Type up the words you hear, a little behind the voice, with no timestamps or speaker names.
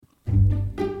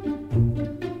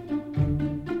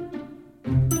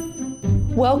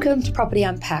Welcome to Property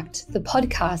Unpacked, the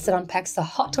podcast that unpacks the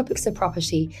hot topics of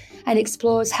property and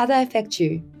explores how they affect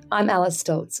you. I'm Alice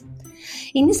Stoltz.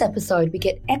 In this episode, we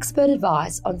get expert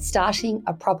advice on starting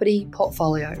a property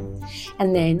portfolio.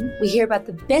 And then we hear about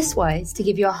the best ways to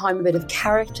give your home a bit of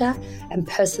character and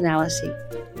personality.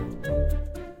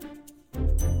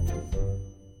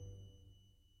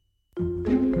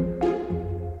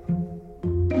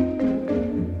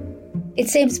 It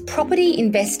seems property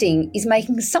investing is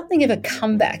making something of a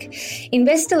comeback.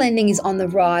 Investor lending is on the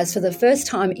rise for the first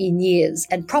time in years,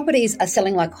 and properties are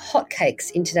selling like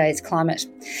hotcakes in today's climate.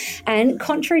 And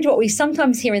contrary to what we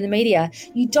sometimes hear in the media,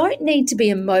 you don't need to be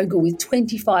a mogul with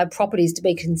 25 properties to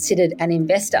be considered an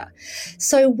investor.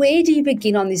 So where do you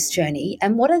begin on this journey,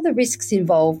 and what are the risks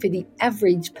involved for the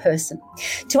average person?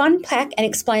 To unpack and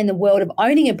explain the world of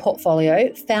owning a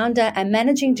portfolio, founder and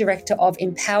managing director of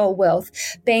Empower Wealth,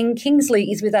 Ben Kingsley,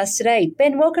 is with us today.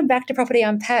 Ben, welcome back to Property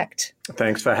Unpacked.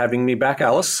 Thanks for having me back,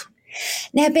 Alice.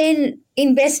 Now, Ben,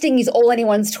 investing is all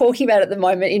anyone's talking about at the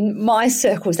moment in my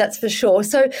circles, that's for sure.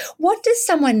 So what does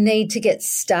someone need to get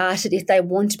started if they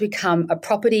want to become a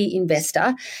property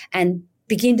investor and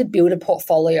begin to build a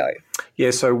portfolio?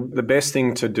 Yeah, so the best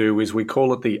thing to do is we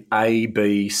call it the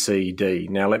ABCD.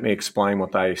 Now, let me explain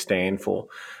what they stand for.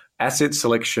 Asset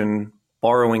selection,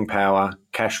 borrowing power,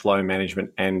 cash flow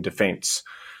management, and defence.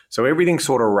 So everything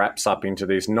sort of wraps up into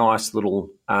this nice little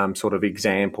sort of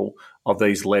example of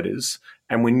these letters.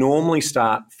 And we normally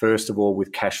start, first of all,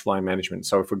 with cash flow management.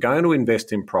 So if we're going to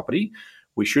invest in property,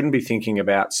 we shouldn't be thinking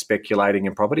about speculating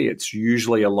in property. It's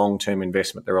usually a long-term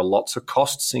investment. There are lots of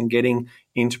costs in getting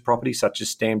into property, such as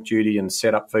stamp duty and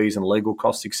setup fees and legal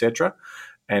costs, etc.,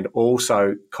 and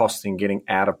also costs in getting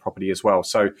out of property as well.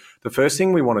 So the first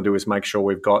thing we want to do is make sure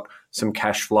we've got some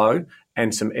cash flow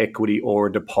and some equity or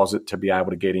a deposit to be able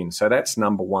to get in. So that's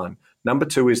number one. Number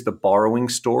two is the borrowing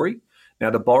story. Now,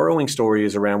 the borrowing story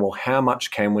is around, well, how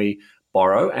much can we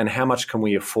borrow and how much can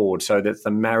we afford? So that's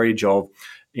the marriage of,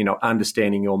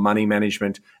 understanding your money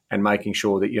management and making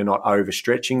sure that you're not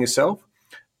overstretching yourself.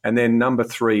 And then number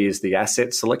three is the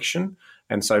asset selection.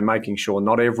 And so making sure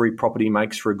not every property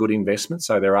makes for a good investment.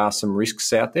 So there are some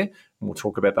risks out there, and we'll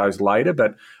talk about those later.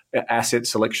 But asset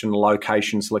selection,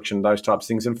 location selection, those types of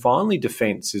things. And finally,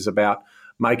 defence is about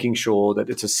making sure that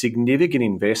it's a significant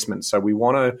investment. So we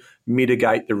want to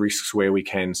mitigate the risks where we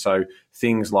can. So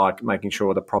things like making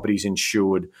sure the property's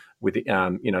insured with,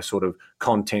 sort of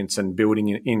contents and building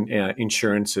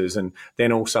insurances, and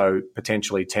then also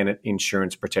potentially tenant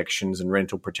insurance protections and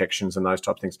rental protections and those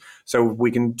type of things. So if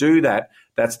we can do that,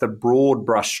 that's the broad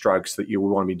brush strokes that you will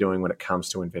want to be doing when it comes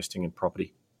to investing in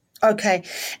property. Okay.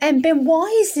 And Ben, why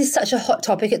is this such a hot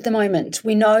topic at the moment?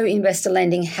 We know investor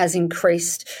lending has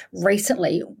increased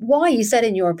recently. Why is that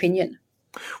in your opinion?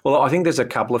 Well, I think there's a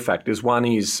couple of factors. One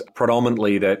is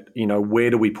predominantly that, where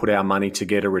do we put our money to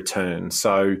get a return?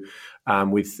 So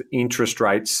with interest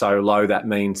rates so low, that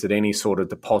means that any sort of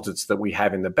deposits that we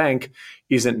have in the bank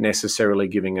isn't necessarily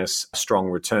giving us a strong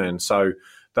return. So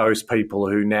those people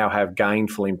who now have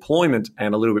gainful employment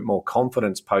and a little bit more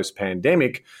confidence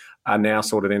post-pandemic are now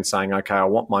sort of then saying, okay, I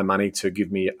want my money to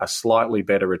give me a slightly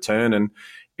better return. And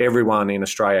everyone in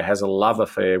Australia has a love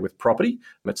affair with property.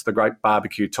 It's the great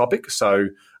barbecue topic. So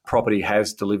property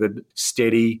has delivered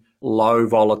steady, low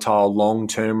volatile,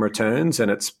 long-term returns, and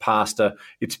it's passed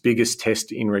its biggest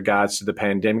test in regards to the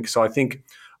pandemic. So I think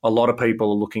a lot of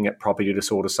people are looking at property to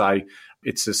sort of say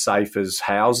it's as safe as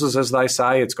houses, as they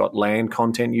say. It's got land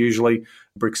content usually,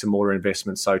 bricks and mortar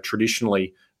investments. So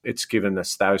traditionally, it's given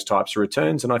us those types of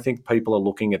returns. And I think people are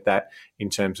looking at that in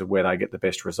terms of where they get the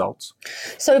best results.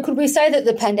 So could we say that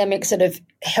the pandemic sort of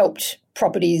helped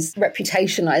property's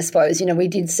reputation, I suppose? We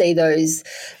did see those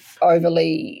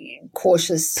overly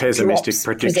cautious pessimistic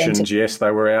predictions. Presented. Yes,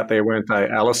 they were out there, weren't they,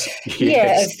 Alice?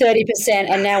 Yes. Yeah, 30%,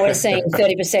 and now we're seeing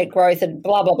 30% growth and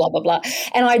blah, blah, blah, blah, blah.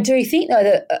 And I do think, though,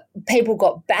 that people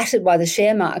got battered by the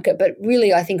share market, but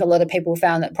really I think a lot of people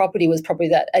found that property was probably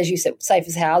that, as you said, safe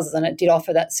as houses, and it did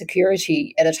offer that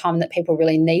security at a time that people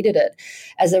really needed it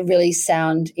as a really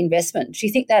sound investment. Do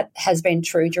you think that has been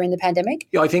true during the pandemic?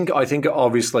 Yeah, I think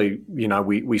obviously,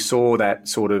 we saw that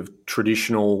sort of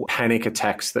traditional panic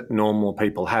attacks that normal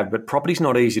people have, but property's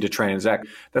not easy to transact.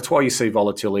 That's why you see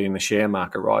volatility in the share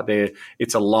market, right?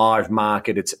 It's a live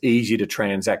market. It's easy to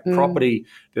transact. Property,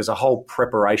 there's a whole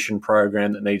preparation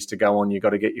program that needs to go on. You've got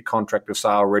to get your contract of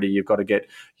sale ready. You've got to get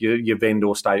your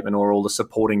vendor statement or all the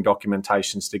supporting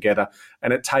documentations together.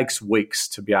 And it takes weeks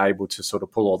to be able to sort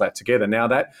of pull all that together. Now,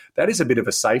 that is a bit of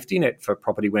a safety net for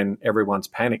property when everyone's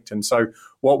panicked. And so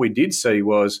what we did see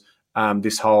was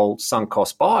this whole sunk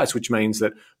cost bias, which means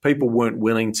that people weren't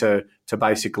willing to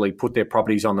basically put their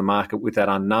properties on the market with that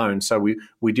unknown. So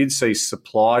we did see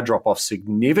supply drop off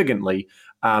significantly,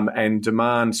 and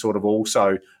demand sort of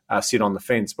also sit on the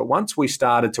fence. But once we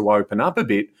started to open up a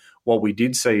bit, what we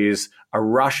did see is a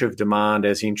rush of demand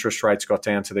as interest rates got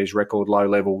down to these record low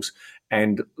levels.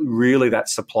 And really that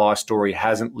supply story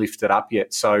hasn't lifted up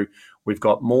yet. So we've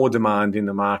got more demand in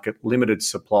the market, limited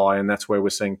supply, and that's where we're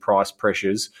seeing price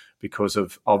pressures because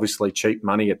of obviously cheap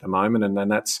money at the moment. And then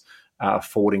that's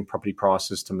affording property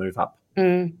prices to move up.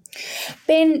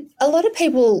 Ben, a lot of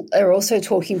people are also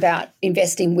talking about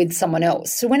investing with someone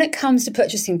else. So when it comes to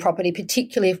purchasing property,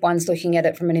 particularly if one's looking at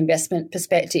it from an investment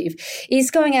perspective, is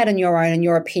going out on your own, in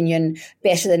your opinion,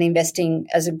 better than investing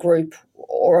as a group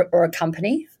or a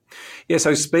company? Yeah,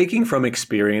 so speaking from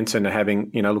experience and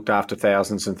having, looked after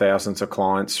thousands and thousands of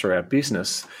clients through our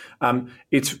business,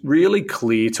 it's really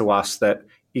clear to us that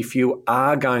if you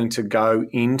are going to go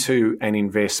into an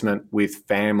investment with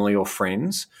family or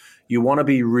friends, you want to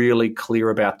be really clear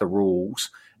about the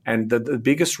rules. And the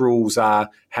biggest rules are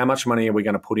how much money are we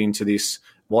going to put into this?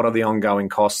 What are the ongoing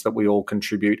costs that we all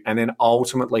contribute? And then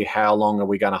ultimately, how long are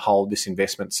we going to hold this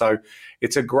investment? So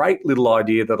it's a great little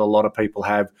idea that a lot of people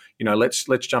have, let's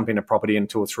jump into property in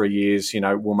 2 or 3 years,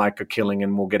 we'll make a killing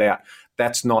and we'll get out.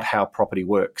 That's not how property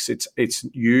works. It's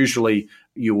usually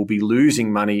you will be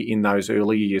losing money in those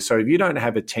early years. So if you don't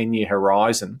have a 10-year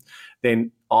horizon,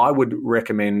 then I would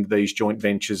recommend these joint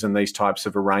ventures and these types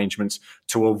of arrangements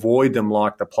to avoid them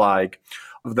like the plague.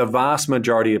 The vast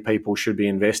majority of people should be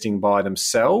investing by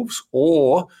themselves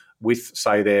or with,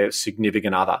 say, their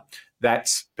significant other.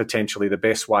 That's potentially the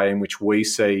best way in which we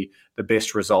see the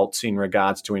best results in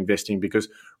regards to investing, because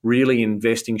really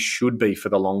investing should be for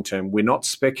the long term. We're not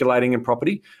speculating in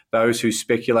property. Those who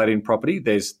speculate in property,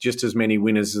 there's just as many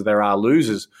winners as there are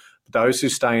losers. Those who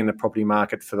stay in the property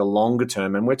market for the longer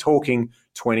term, and we're talking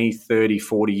 20, 30,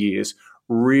 40 years,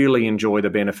 really enjoy the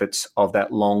benefits of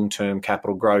that long-term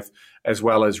capital growth, as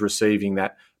well as receiving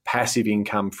that passive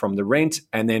income from the rent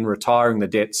and then retiring the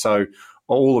debt. So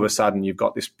all of a sudden you've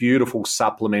got this beautiful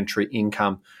supplementary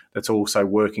income that's also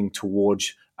working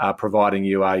towards providing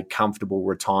you a comfortable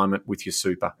retirement with your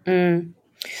super.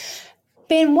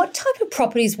 Ben, what type of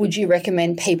properties would you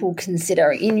recommend people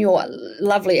consider in your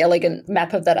lovely, elegant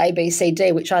map of that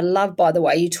ABCD, which I love, by the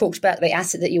way? You talked about the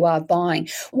asset that you are buying.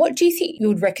 What do you think you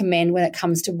would recommend when it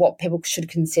comes to what people should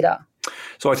consider?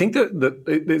 So I think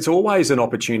that there's always an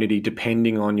opportunity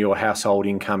depending on your household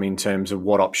income in terms of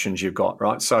what options you've got,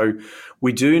 right? So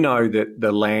we do know that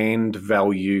the land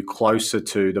value closer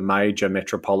to the major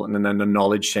metropolitan and the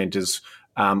knowledge centres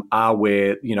are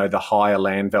where, the higher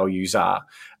land values are.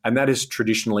 And that has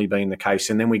traditionally been the case.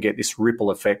 And then we get this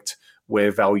ripple effect where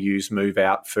values move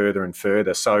out further and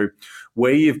further. So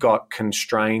where you've got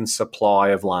constrained supply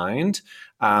of land,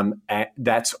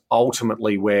 that's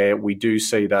ultimately where we do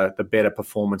see the better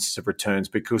performances of returns,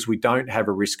 because we don't have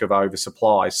a risk of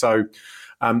oversupply. So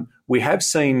we have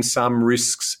seen some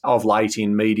risks of late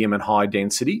in medium and high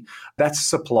density. That's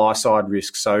supply side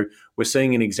risk. So we're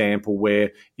seeing an example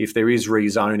where if there is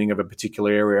rezoning of a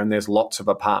particular area and there's lots of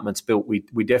apartments built,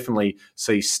 we definitely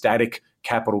see static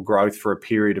capital growth for a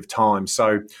period of time.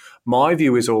 So my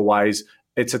view is always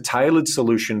it's a tailored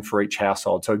solution for each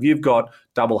household. So if you've got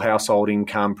double household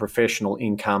income, professional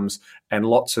incomes, and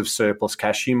lots of surplus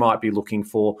cash, you might be looking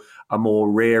for a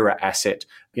more rarer asset,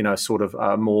 sort of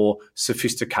a more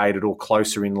sophisticated or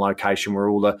closer in location where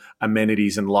all the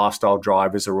amenities and lifestyle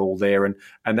drivers are all there. And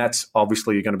that's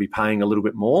obviously you're going to be paying a little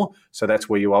bit more. So that's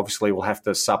where you obviously will have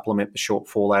to supplement the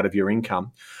shortfall out of your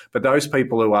income. But those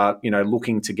people who are,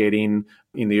 looking to get in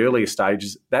the earlier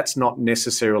stages, that's not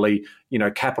necessarily,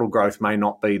 capital growth may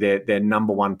not be their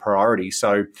number one priority.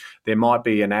 So there might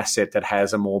be an asset that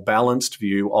has a more balanced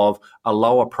view of a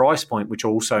lower price point, which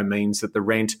also means that the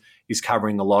rent is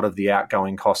covering a lot of the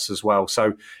outgoing costs as well.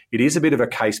 So it is a bit of a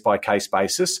case-by-case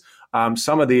basis.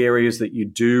 Some of the areas that you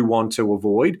do want to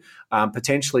avoid,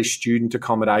 potentially student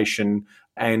accommodation,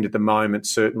 and at the moment,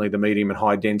 certainly the medium and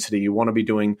high density, you want to be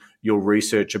doing your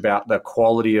research about the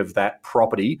quality of that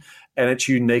property and its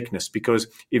uniqueness, because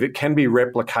if it can be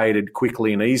replicated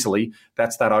quickly and easily,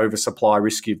 that's that oversupply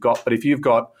risk you've got. But if you've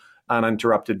got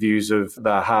uninterrupted views of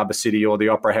the Harbour City or the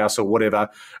Opera House or whatever,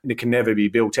 and it can never be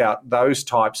built out, those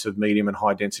types of medium and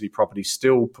high density properties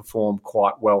still perform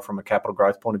quite well from a capital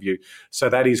growth point of view. So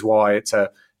that is why it's a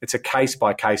case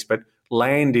by case, but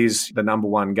land is the number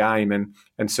one game,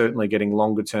 and certainly getting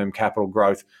longer term capital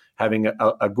growth, having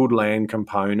a good land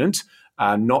component,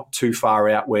 not too far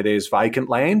out where there's vacant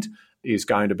land, is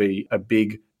going to be a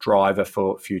big driver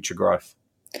for future growth.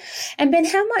 And Ben,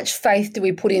 how much faith do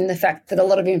we put in the fact that a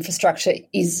lot of infrastructure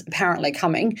is apparently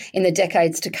coming in the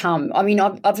decades to come? I mean,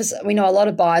 obviously, we know a lot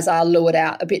of buyers are lured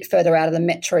out a bit further out of the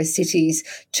metro cities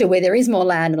to where there is more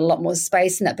land and a lot more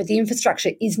space and that, but the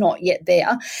infrastructure is not yet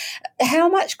there. How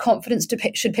much confidence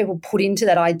should people put into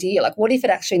that idea? Like, what if it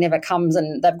actually never comes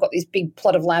and they've got this big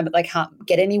plot of land but they can't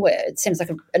get anywhere? It seems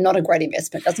like not a great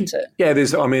investment, doesn't it? Yeah,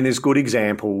 there's good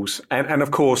examples. And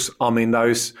of course, I mean,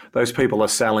 those people are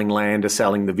selling land, are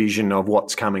selling the vision of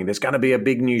what's coming. There's going to be a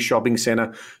big new shopping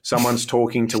centre. Someone's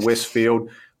talking to Westfield,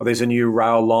 or there's a new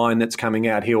rail line that's coming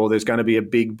out here, or there's going to be a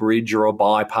big bridge or a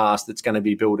bypass that's going to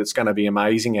be built. It's going to be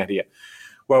amazing out here.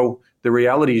 Well, the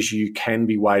reality is you can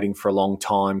be waiting for a long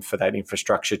time for that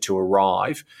infrastructure to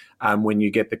arrive when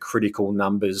you get the critical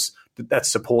numbers that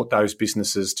support those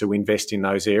businesses to invest in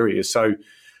those areas. So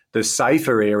the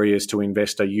safer areas to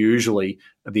invest are usually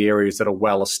the areas that are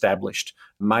well established,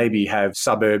 maybe have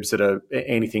suburbs that are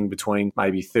anything between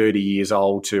maybe 30 years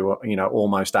old to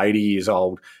almost 80 years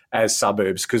old as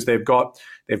suburbs, because they've got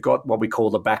what we call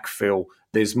the backfill.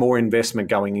 There's more investment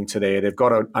going into there. They've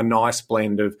got a nice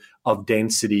blend of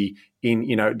density in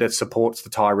that supports the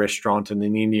Thai restaurant and the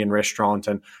Indian restaurant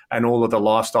and all of the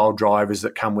lifestyle drivers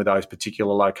that come with those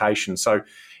particular locations. So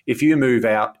if you move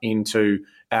out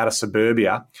of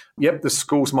suburbia, the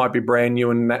schools might be brand new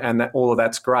and that all of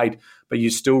that's great, but you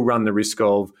still run the risk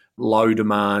of low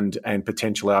demand and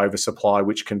potentially oversupply,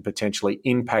 which can potentially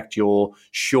impact your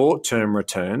short-term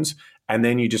returns. And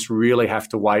then you just really have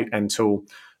to wait until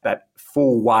that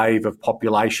full wave of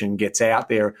population gets out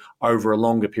there over a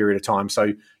longer period of time.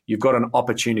 So you've got an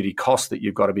opportunity cost that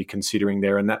you've got to be considering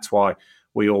there, and that's why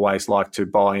we always like to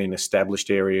buy in established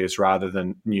areas rather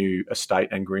than new estate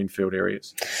and greenfield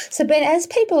areas. So, Ben, as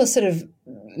people are sort of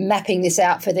mapping this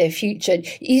out for their future,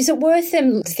 is it worth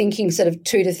them thinking sort of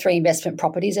 2 to 3 investment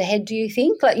properties ahead, do you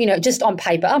think? Like, just on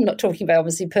paper, I'm not talking about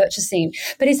obviously purchasing,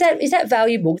 but is that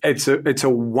valuable? It's a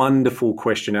wonderful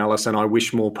question, Alice, and I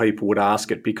wish more people would ask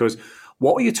it, because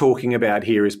what you're talking about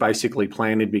here is basically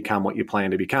plan to become what you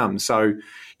plan to become. So,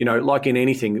 like in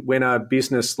anything, when a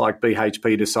business like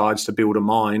BHP decides to build a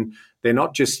mine, they're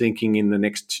not just thinking in the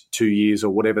next 2 years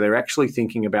or whatever, they're actually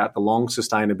thinking about the long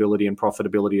sustainability and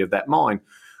profitability of that mine.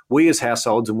 We as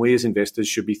households and we as investors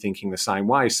should be thinking the same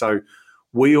way. So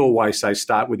we always say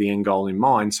start with the end goal in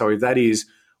mind. So if that is,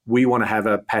 we want to have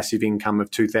a passive income of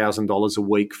 $2,000 a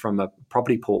week from a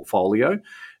property portfolio,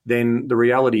 then the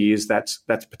reality is that's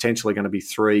potentially going to be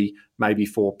 3, maybe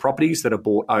 4 properties that are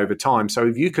bought over time. So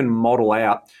if you can model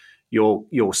out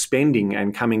your spending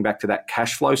and coming back to that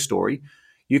cash flow story,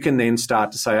 you can then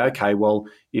start to say, okay, well,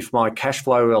 if my cash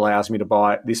flow allows me to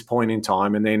buy at this point in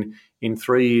time, and then in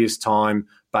 3 years' time,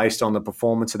 based on the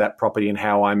performance of that property and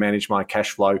how I manage my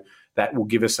cash flow, that will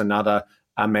give us another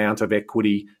amount of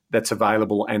equity that's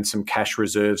available and some cash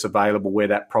reserves available where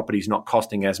that property is not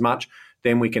costing as much.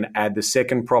 Then we can add the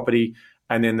second property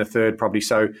and then the third property.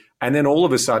 So, and then all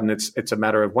of a sudden it's a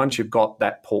matter of, once you've got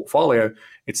that portfolio,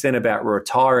 it's then about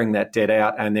retiring that debt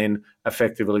out and then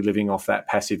effectively living off that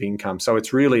passive income. So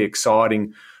it's really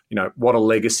exciting, what a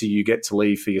legacy you get to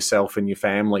leave for yourself and your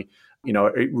family.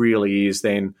 It really is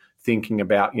then thinking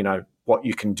about, what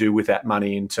you can do with that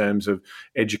money in terms of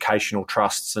educational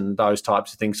trusts and those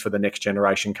types of things for the next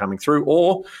generation coming through,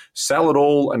 or sell it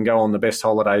all and go on the best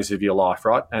holidays of your life,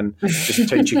 right? And just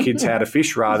teach your kids how to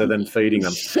fish rather than feeding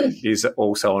them is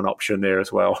also an option there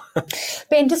as well.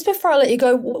 Ben, just before I let you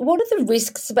go, what are the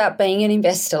risks about being an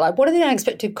investor? Like, what are the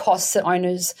unexpected costs that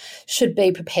owners should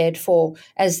be prepared for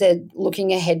as they're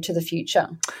looking ahead to the future?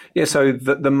 Yeah, so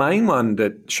the main one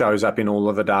that shows up in all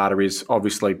of the data is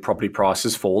obviously property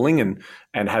prices falling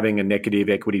and having a negative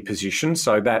equity position.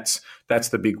 So that's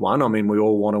the big one. I mean, we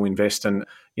all want to invest, and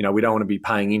we don't want to be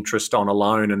paying interest on a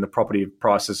loan and the property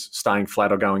prices staying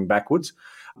flat or going backwards.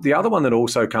 The other one that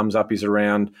also comes up is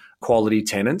around quality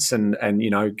tenants and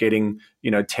getting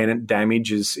tenant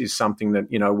damage is something that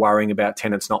worrying about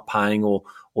tenants not paying or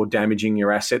damaging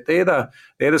your asset. They're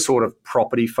the sort of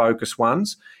property focused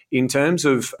ones. In terms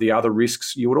of the other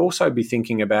risks, you would also be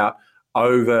thinking about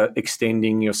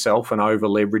overextending yourself and over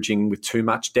leveraging with too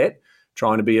much debt,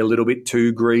 trying to be a little bit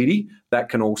too greedy. That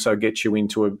can also get you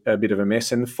into a bit of a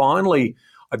mess. And finally,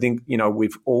 I think,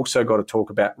 we've also got to talk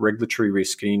about regulatory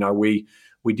risk.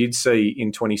 We did see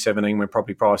in 2017 when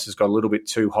property prices got a little bit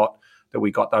too hot that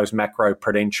we got those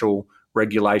macro-prudential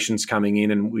regulations coming in,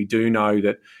 and we do know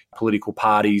that political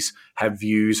parties have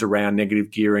views around negative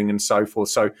gearing and so forth.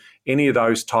 So any of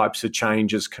those types of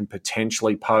changes can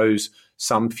potentially pose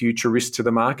some future risk to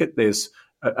the market. There's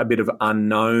a bit of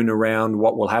unknown around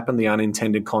what will happen, the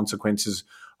unintended consequences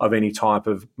of any type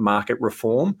of market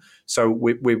reform. So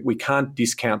we can't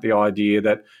discount the idea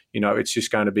that, it's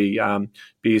just going to be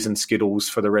beers and skittles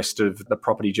for the rest of the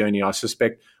property journey. I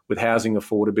suspect with housing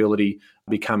affordability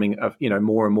becoming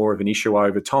more and more of an issue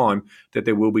over time, that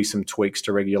there will be some tweaks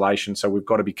to regulation. So we've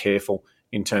got to be careful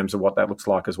in terms of what that looks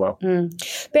like as well.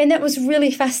 Ben, that was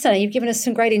really fascinating. You've given us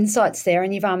some great insights there,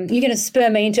 and you're going to spur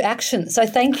me into action. So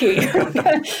thank you. I'm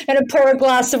going to pour a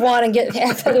glass of wine and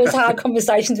have those hard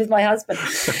conversations with my husband.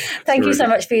 Thank you so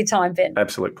much for your time, Ben.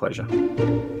 Absolute pleasure.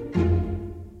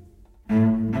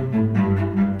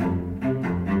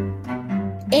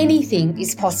 Anything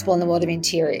is possible in the world of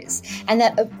interiors, and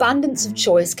that abundance of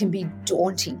choice can be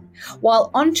daunting. While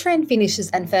on-trend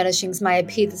finishes and furnishings may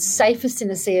appear the safest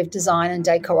in a sea of design and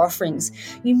decor offerings,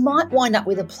 you might wind up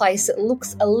with a place that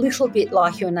looks a little bit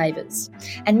like your neighbours.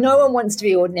 And no one wants to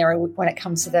be ordinary when it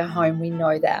comes to their home, we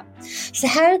know that. So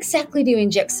how exactly do you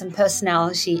inject some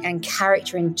personality and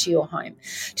character into your home?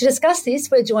 To discuss this,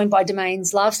 we're joined by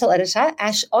Domain's lifestyle editor,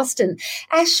 Ash Austin.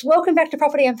 Ash, welcome back to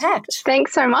Property Unpacked.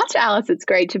 Thanks so much, Alice. It's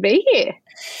great to be here.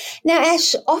 Now,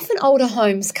 Ash, often older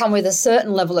homes come with a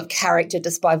certain level of character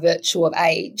just by virtue of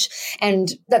age,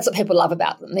 and that's what people love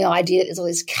about them, the idea that there's all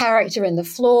this character in the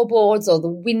floorboards or the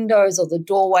windows or the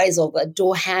doorways or the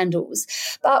door handles.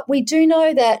 But we do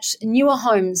know that newer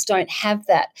homes don't have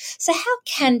that. So how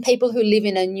can people who live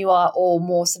in a newer or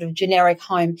more sort of generic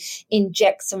home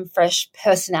inject some fresh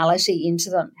personality into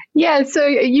them? Yeah, so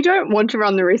you don't want to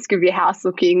run the risk of your house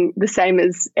looking the same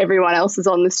as everyone else's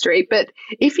on the street, but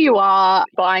if you are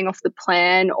buying off the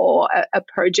plan or a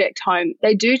project home,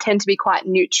 they do tend to be quite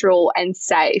neutral and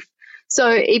safe.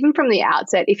 So even from the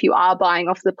outset, if you are buying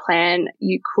off the plan,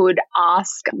 you could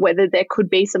ask whether there could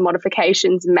be some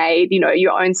modifications made,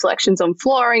 your own selections on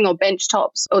flooring or bench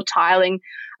tops or tiling.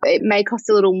 It may cost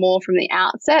a little more from the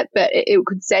outset, but it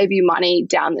could save you money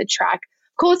down the track.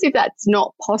 Of course, if that's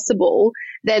not possible,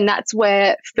 then that's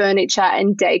where furniture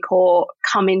and decor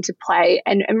come into play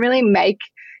and really make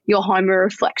your home a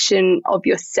reflection of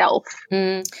yourself.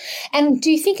 And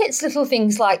do you think it's little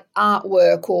things like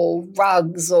artwork or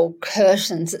rugs or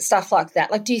curtains, stuff like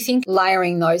that? Like, do you think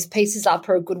layering those pieces up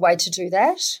are a good way to do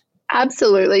that?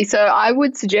 Absolutely. So I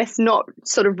would suggest not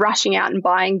sort of rushing out and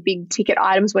buying big ticket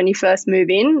items when you first move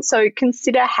in. So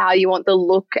consider how you want the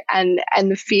look and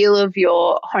the feel of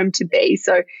your home to be.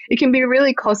 So it can be a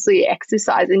really costly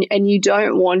exercise and you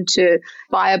don't want to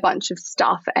buy a bunch of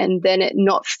stuff and then it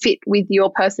not fit with your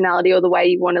personality or the way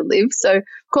you want to live. So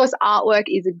of course, artwork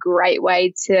is a great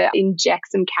way to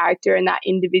inject some character and that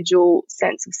individual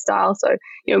sense of style. So,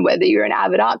 whether you're an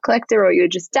avid art collector or you're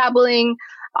just dabbling,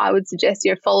 I would suggest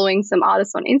you're following some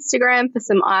artists on Instagram for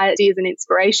some ideas and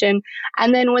inspiration.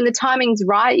 And then when the timing's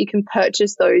right, you can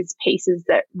purchase those pieces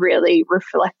that really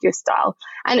reflect your style.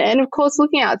 And of course,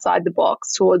 looking outside the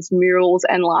box towards murals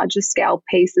and larger scale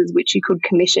pieces, which you could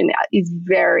commission, is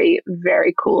very,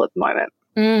 very cool at the moment.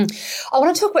 I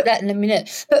want to talk about that in a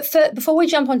minute. But before we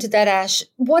jump onto that, Ash,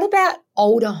 what about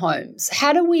older homes?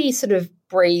 How do we sort of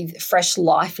breathe fresh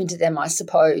life into them, I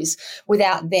suppose,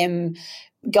 without them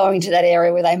going to that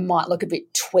area where they might look a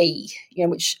bit twee,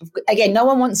 which, again, no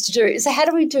one wants to do. So how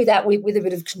do we do that with a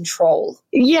bit of control?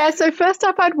 Yeah, so first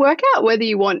up, I'd work out whether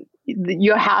you want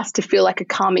your house to feel like a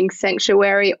calming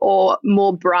sanctuary or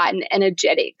more bright and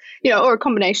energetic, or a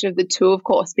combination of the two, of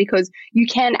course, because you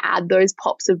can add those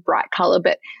pops of bright color,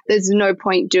 but there's no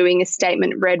point doing a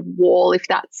statement red wall if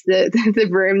that's the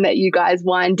room that you guys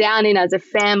wind down in as a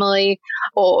family,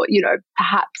 or,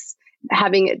 perhaps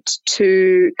having it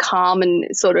too calm and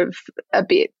sort of a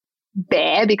bit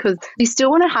bare, because you still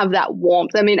want to have that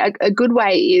warmth. I mean, a good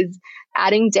way is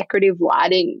adding decorative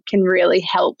lighting can really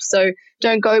help. So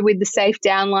don't go with the safe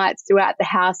downlights throughout the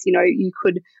house. You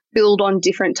could build on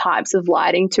different types of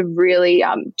lighting to really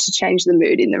to change the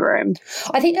mood in the room.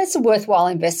 I think that's a worthwhile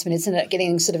investment, isn't it?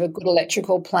 Getting sort of a good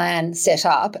electrical plan set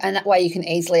up, and that way you can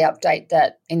easily update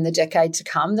that in the decade to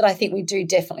come. That I think we do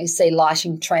definitely see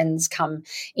lighting trends come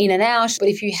in and out, but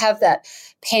if you have that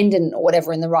pendant or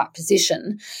whatever in the right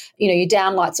position, your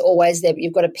downlight's always there, but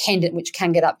you've got a pendant which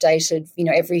can get updated,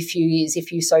 every few years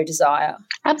if you so desire.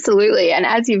 Absolutely. And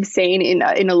as you've seen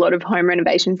in a lot of home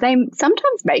renovations, they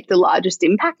sometimes make the largest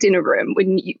impact in a room.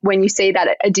 When you see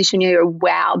that addition, you go,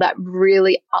 wow, that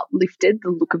really uplifted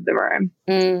the look of the room.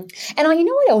 And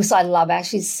what else I love,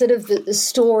 Ash, is sort of the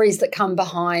stories that come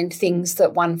behind things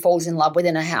that one falls in love with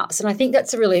in a house. And I think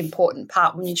that's a really important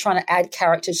part when you're trying to add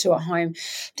character to a home,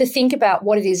 to think about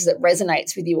what it is that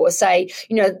resonates with you, or say,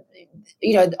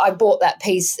 I bought that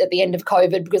piece at the end of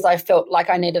COVID because I felt like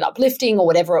I needed uplifting or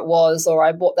whatever it was, or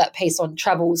I bought that piece on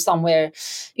travel somewhere,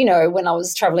 when I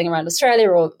was traveling around Australia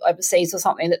or overseas or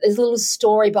something, that there's a little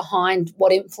story behind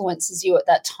what influences you at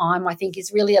that time, I think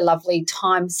is really a lovely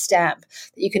time stamp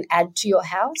that you can add to your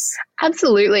house.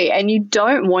 Absolutely. And you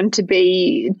don't want to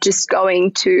be just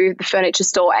going to the furniture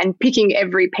store and picking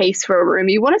every piece for a room.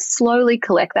 You want to slowly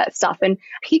collect that stuff and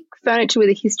pick furniture with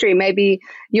a history. Maybe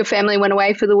your family went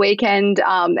away for the weekend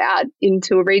out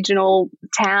into a regional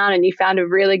town and you found a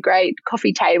really great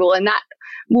coffee table, and that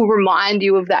will remind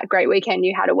you of that great weekend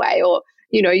you had away. Or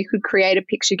you could create a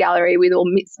picture gallery with all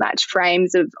mismatched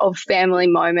frames of family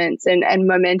moments and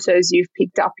mementos you've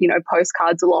picked up,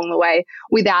 postcards along the way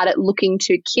without it looking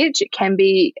too kitsch. It can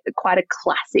be quite a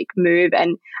classic move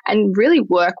and really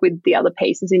work with the other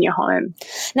pieces in your home.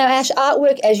 Now, Ash,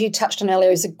 artwork, as you touched on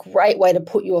earlier, is a great way to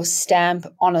put your stamp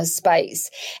on a space.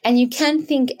 And you can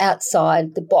think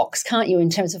outside the box, can't you,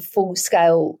 in terms of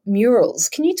full-scale murals.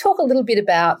 Can you talk a little bit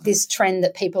about this trend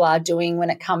that people are doing when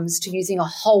it comes to using a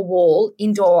whole wall,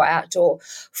 indoor or outdoor,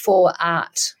 for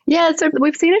art? Yeah, so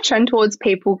we've seen a trend towards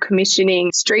people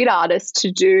commissioning street artists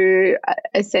to do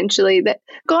essentially that.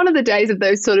 Gone are the days of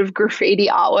those sort of graffiti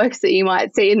artworks that you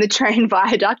might see in the train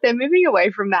viaduct. They're moving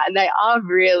away from that, and they are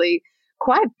really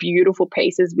quite beautiful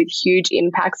pieces with huge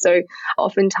impact. So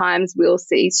oftentimes we'll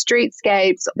see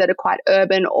streetscapes that are quite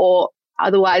urban, or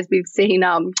otherwise we've seen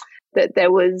that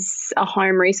there was a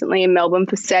home recently in Melbourne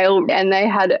for sale, and they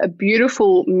had a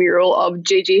beautiful mural of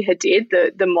Gigi Hadid,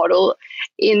 the model,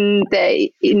 in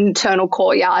the internal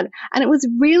courtyard. And it was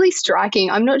really striking.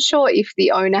 I'm not sure if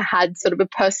the owner had sort of a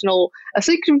personal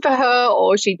affliction for her,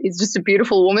 or she is just a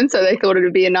beautiful woman, so they thought it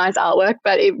would be a nice artwork,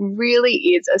 but it really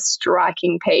is a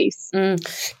striking piece. Do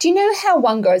you know how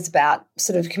one goes about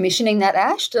sort of commissioning that,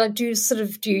 Ash? Do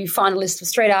you find a list of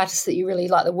street artists that you really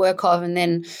like the work of and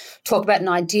then talk about an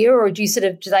idea, or do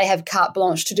they have carte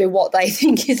blanche to do what they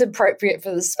think is appropriate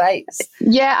for the space?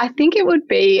 Yeah, I think it would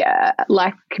be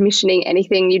like commissioning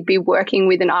anything. You'd be working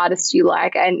with an artist you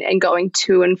like and going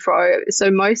to and fro.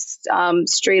 So most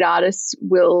street artists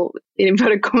will, in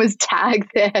inverted commas, tag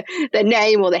their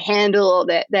name or the handle or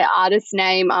their artist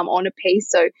name on a piece.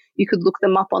 So you could look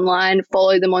them up online,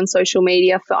 follow them on social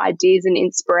media for ideas and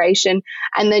inspiration,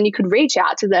 and then you could reach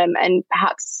out to them and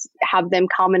perhaps have them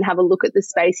come and have a look at the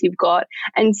space you've got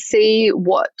and see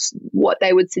what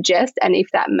they would suggest and if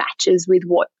that matches with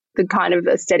what the kind of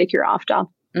aesthetic you're after.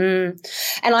 And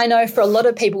I know for a lot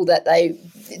of people that they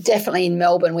definitely in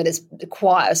Melbourne, where there's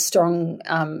quite a strong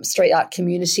street art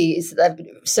community, is that they've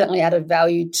certainly added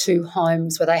value to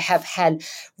homes where they have had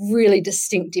really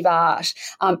distinctive art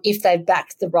if they've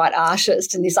backed the right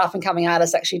artist. And this up-and-coming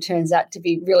artist actually turns out to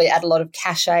be really add a lot of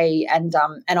cachet and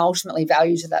ultimately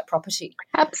value to that property.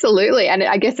 Absolutely. And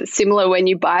I guess it's similar when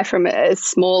you buy from a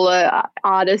smaller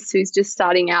artist who's just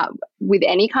starting out with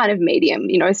any kind of medium,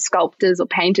 sculptors or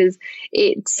painters.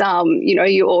 It's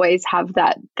you always have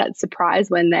that surprise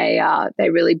when they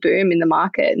really boom in the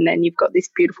market, and then you've got this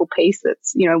beautiful piece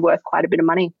that's worth quite a bit of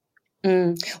money.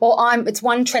 Well, it's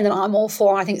one trend that I'm all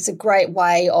for. I think it's a great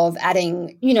way of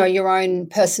adding, your own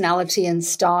personality and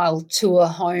style to a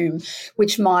home,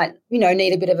 which might,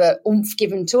 need a bit of a oomph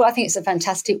given to it. I think it's a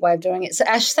fantastic way of doing it. So,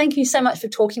 Ash, thank you so much for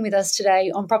talking with us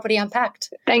today on Property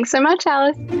Unpacked. Thanks so much,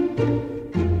 Alice.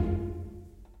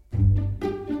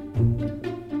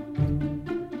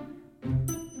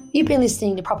 You've been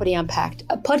listening to Property Unpacked,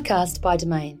 a podcast by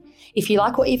Domain. If you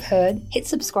like what you've heard, hit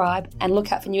subscribe and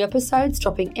look out for new episodes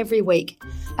dropping every week.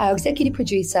 Our executive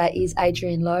producer is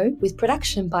Adrian Lowe, with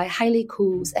production by Hayley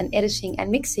Cools and editing and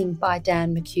mixing by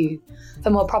Dan McHugh. For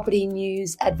more property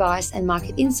news, advice and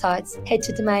market insights, head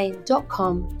to domain.com.au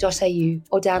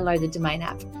or download the Domain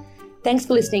app. Thanks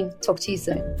for listening. Talk to you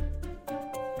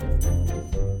soon.